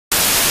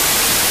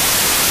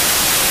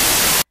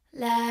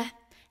la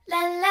la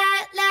la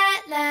la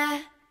la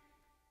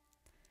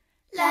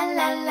la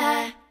la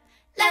la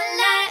la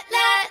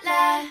la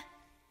la.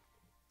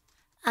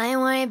 I ain't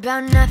worried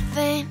about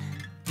nothing,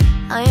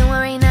 I ain't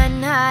worried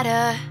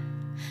nada.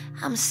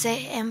 I'm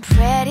sitting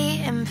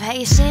pretty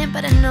impatient,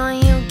 but I know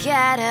you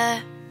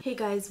gotta. Hey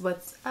guys,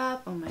 what's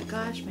up? Oh my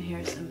gosh, my hair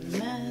is a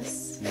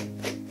mess.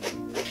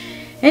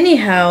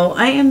 Anyhow,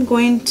 I am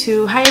going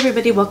to... Hi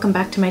everybody, welcome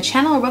back to my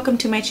channel, or welcome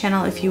to my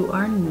channel if you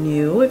are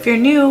new. If you're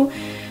new,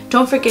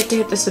 don't forget to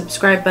hit the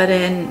subscribe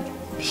button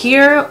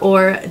here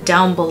or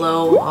down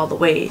below all the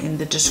way in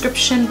the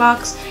description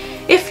box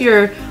if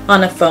you're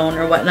on a phone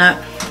or whatnot.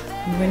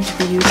 I'm going to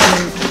be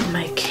using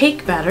my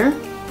cake batter,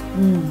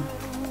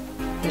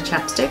 the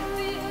chapstick.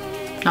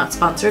 Not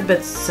sponsored,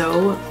 but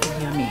so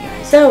yummy,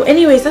 guys. So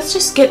anyways, let's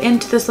just get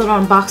into this little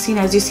unboxing.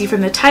 As you see from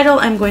the title,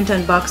 I'm going to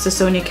unbox the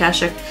Sonia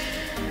Kashuk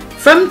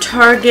from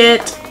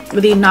Target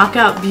with the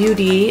Knockout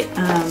Beauty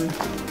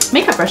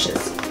makeup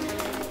brushes.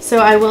 So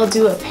I will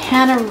do a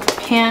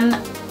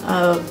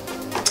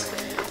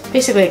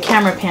basically a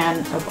camera pan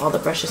of all the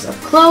brushes up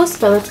close,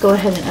 but let's go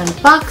ahead and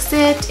unbox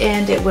it.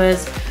 And it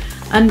was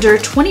under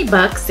 20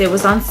 bucks. It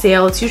was on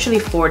sale. It's usually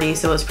 40,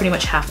 so it's pretty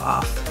much half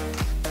off.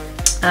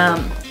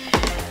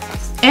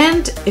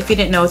 And if you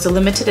didn't know, it's a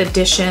limited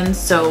edition,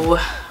 so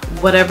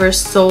whatever's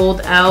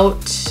sold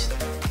out,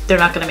 they're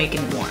not going to make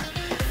any more.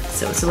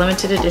 So it's a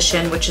limited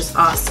edition, which is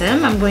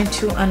awesome. I'm going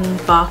to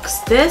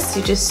unbox this.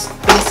 You just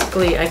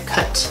basically, I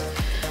cut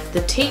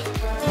the tape.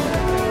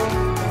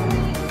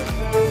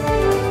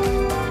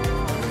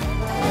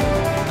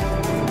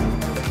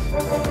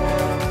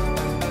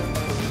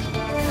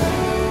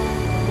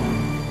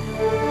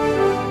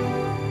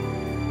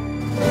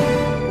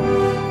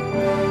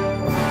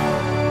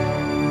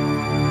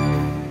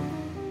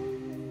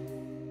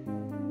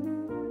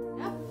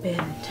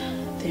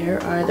 And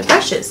there are the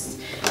brushes.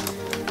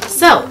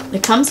 So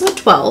it comes with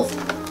 12.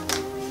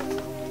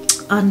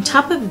 On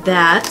top of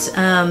that,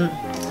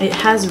 it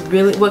has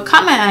really, what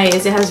caught my eye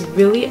is it has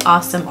really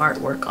awesome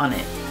artwork on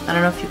it. I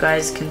don't know if you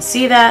guys can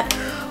see that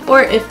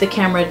or if the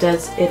camera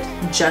does it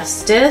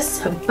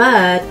justice,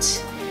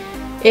 but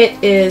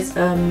it is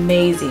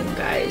amazing,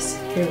 guys.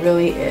 It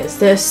really is.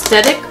 The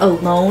aesthetic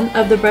alone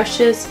of the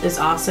brushes is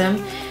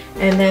awesome.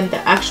 And then the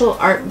actual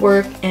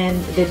artwork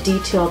and the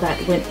detail that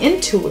went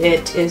into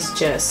it is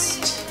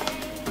just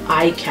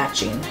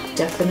eye-catching.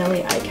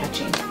 Definitely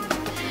eye-catching.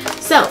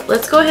 So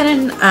let's go ahead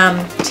and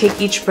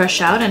take each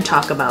brush out and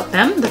talk about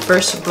them. The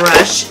first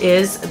brush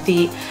is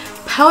the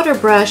powder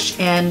brush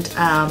and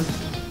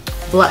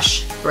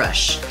blush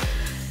brush.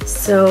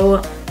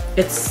 So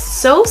it's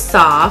so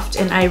soft,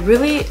 and I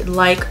really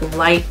like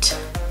light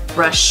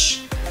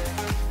brush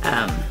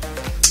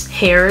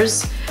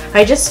hairs.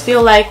 I just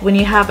feel like when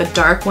you have a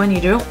dark one, you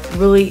don't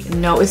really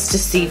know, it's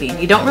deceiving.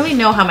 You don't really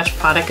know how much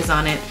product is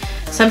on it.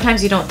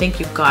 Sometimes you don't think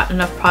you've got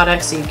enough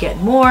product, so you get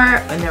more,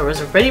 and there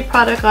was already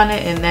product on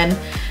it, and then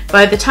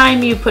by the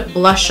time you put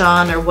blush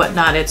on or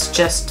whatnot, it's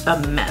just a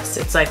mess.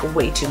 It's like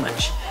way too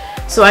much.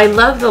 So I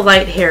love the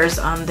light hairs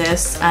on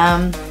this,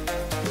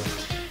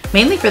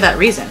 mainly for that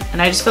reason,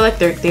 and I just feel like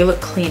they look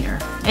cleaner.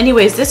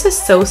 Anyways, this is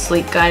so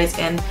sleek, guys,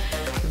 and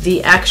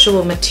the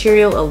actual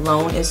material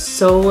alone is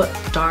so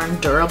darn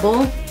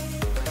durable.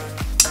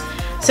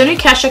 Sonia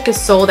Kashuk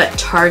is sold at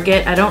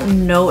Target. I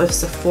don't know if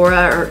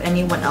Sephora or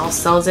anyone else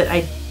sells it.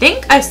 I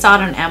think I saw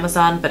it on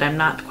Amazon, but I'm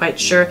not quite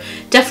sure.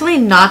 Definitely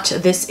not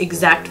this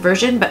exact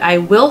version, but I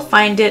will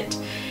find it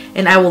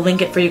and I will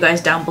link it for you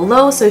guys down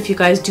below. So if you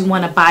guys do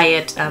want to buy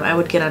it, I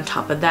would get on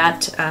top of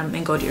that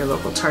and go to your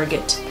local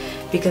Target,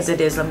 because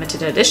it is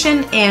limited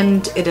edition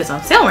and it is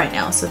on sale right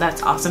now. So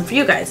that's awesome for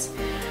you guys.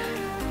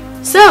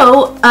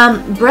 So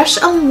brush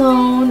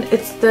alone,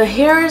 the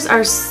hairs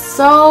are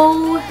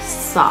so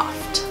soft.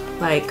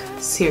 Like,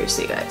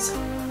 seriously, guys.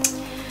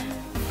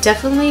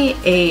 Definitely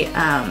a,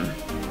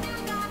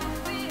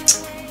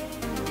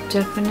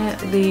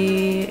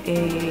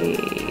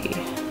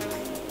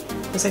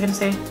 what was I gonna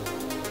say?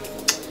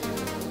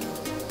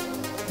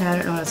 I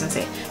don't know what I was gonna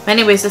say. But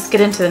anyways, let's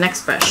get into the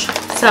next brush.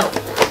 So,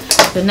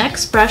 the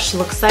next brush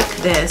looks like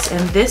this,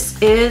 and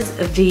this is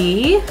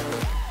the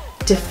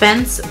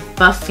Defense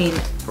Buffing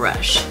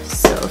Brush.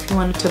 So if you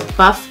wanted to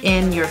buff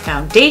in your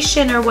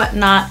foundation or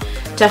whatnot,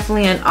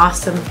 definitely an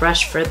awesome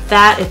brush for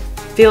that. It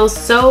feels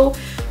so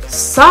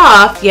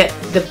soft, yet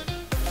the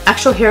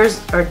actual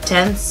hairs are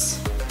dense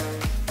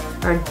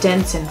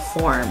in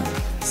form.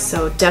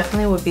 So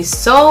definitely would be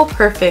so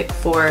perfect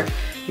for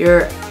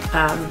your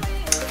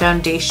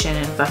foundation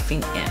and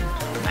buffing in.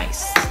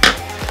 Nice.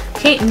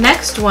 Okay,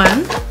 next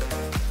one.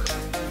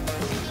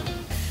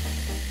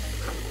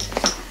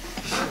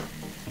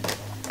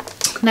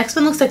 Next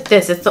one looks like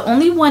this. It's the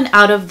only one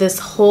out of this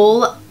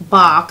whole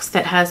box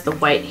that has the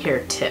white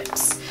hair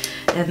tips.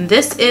 And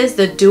this is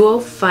the Duo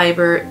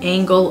Fiber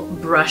Angle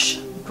Blush.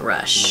 Did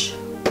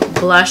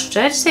I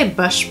just say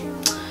blush?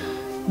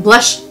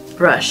 Blush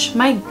brush.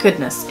 My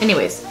goodness.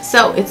 Anyways,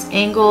 so it's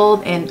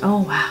angled and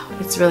oh wow,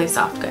 it's really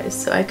soft, guys.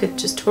 So I could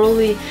just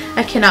totally,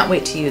 I cannot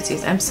wait to use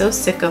these. I'm so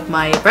sick of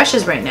my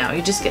brushes right now.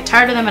 You just get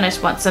tired of them and I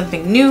just want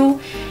something new.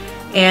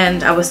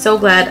 And I was so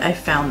glad I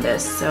found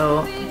this.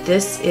 So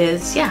this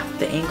is, yeah,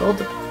 the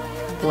angled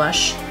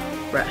blush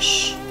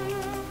brush.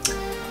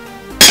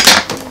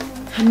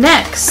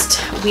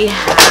 Next, we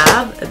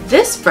have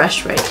this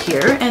brush right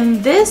here,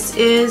 and this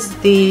is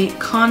the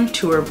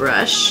contour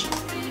brush.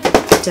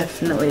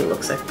 Definitely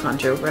looks like a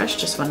contour brush,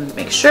 just wanted to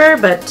make sure,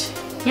 but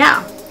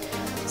yeah.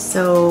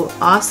 So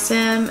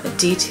awesome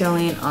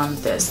detailing on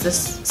this.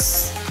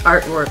 This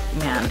artwork,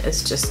 man,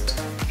 is just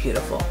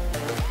beautiful.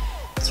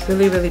 It's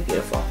really, really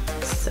beautiful.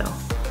 So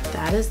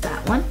that is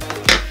that one.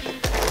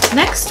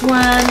 Next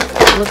one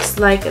looks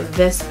like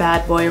this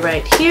bad boy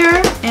right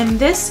here, and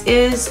this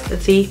is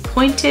the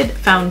pointed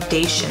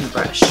foundation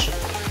brush.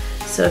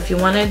 So if you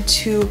wanted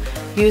to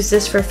use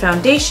this for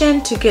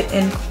foundation to get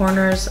in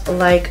corners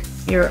like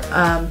your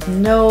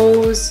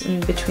nose,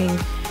 in between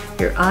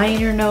your eye and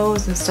your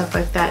nose and stuff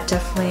like that,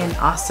 definitely an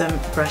awesome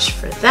brush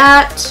for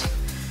that.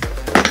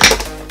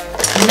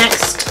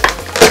 Next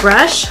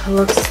brush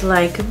looks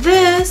like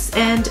this,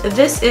 and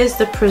this is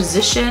the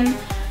Precision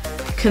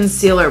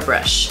concealer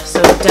brush.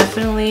 So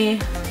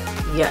definitely,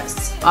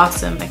 yes,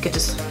 awesome. I could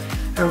just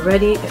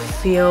already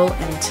feel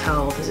and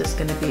tell this is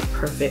going to be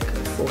perfect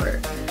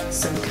for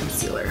some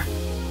concealer.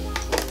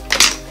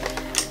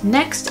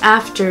 Next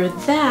after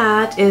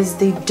that is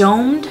the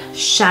domed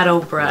shadow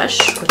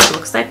brush, which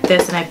looks like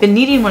this, and I've been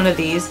needing one of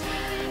these.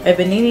 I've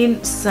been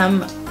needing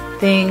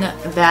something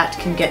that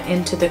can get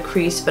into the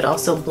crease but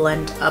also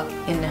blend up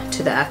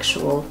into the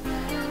actual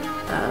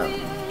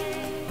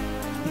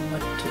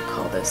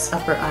this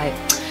upper eye,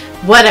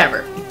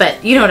 whatever,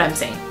 but you know what I'm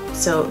saying.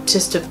 So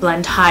just to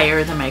blend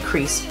higher than my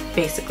crease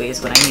basically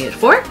is what I need it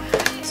for.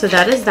 So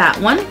that is that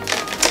one.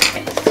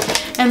 Okay.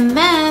 And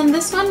then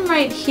this one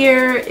right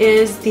here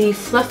is the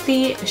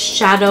Fluffy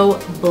Shadow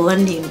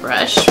Blending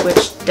Brush,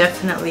 which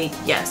definitely,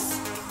 yes,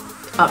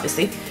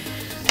 obviously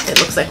it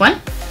looks like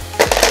one.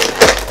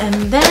 And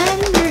then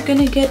we're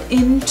gonna get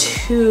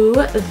into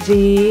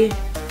the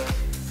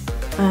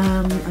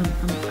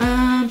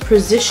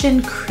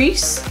Precision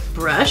Crease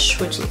brush,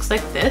 which looks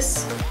like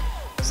this.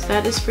 So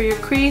that is for your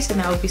crease, and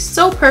that would be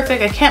so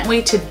perfect. I can't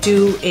wait to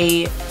do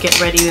a get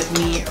ready with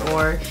me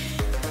or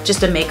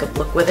just a makeup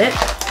look with it.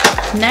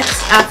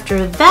 Next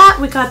after that,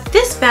 we got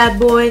this bad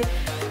boy,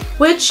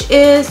 which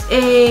is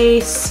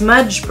a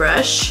smudge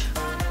brush.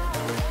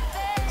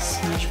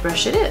 Smudge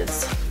brush it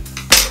is.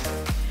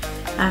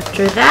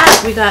 After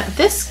that, we got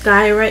this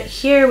guy right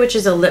here, which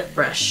is a lip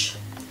brush.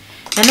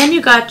 And then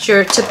you got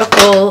your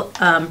typical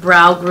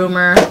brow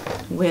groomer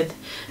with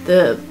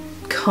the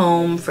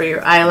comb for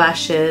your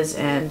eyelashes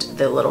and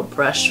the little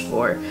brush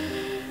for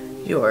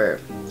your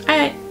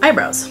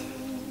eyebrows.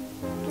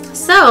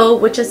 So,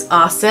 which is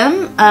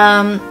awesome.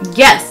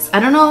 Yes, I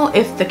don't know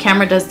if the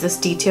camera does this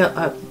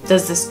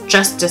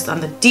justice on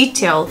the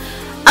detail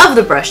of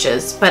the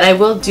brushes, but I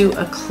will do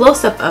a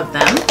close-up of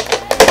them.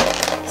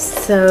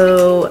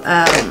 So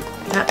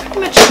that pretty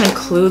much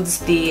concludes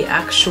the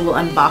actual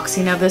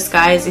unboxing of this,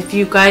 guys. If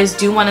you guys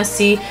do want to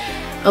see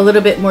a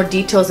little bit more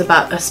details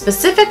about a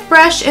specific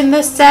brush in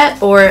this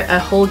set or a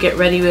whole get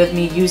ready with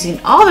me using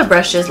all the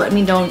brushes, let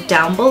me know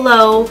down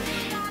below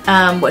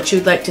what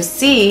you'd like to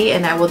see,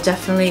 and I will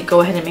definitely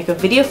go ahead and make a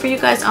video for you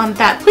guys on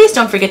that. Please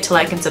don't forget to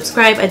like and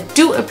subscribe. I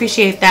do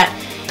appreciate that,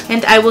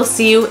 and I will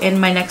see you in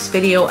my next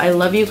video. I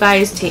love you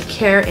guys. Take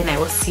care, and I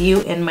will see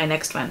you in my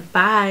next one.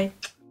 Bye.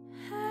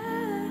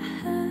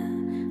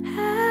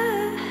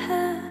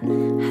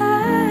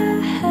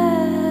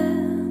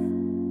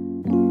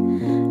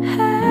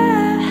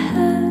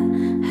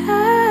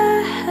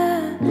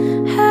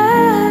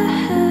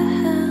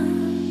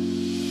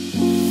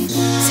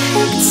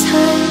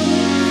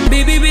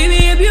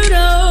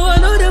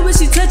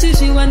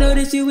 I know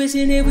that you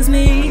wishing it was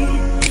me.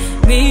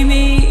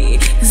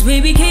 Cause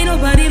baby, can't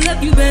nobody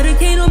love you better,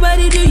 can't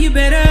nobody do you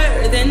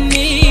better than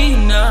me,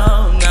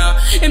 no.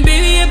 And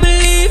baby, I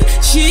believe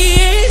she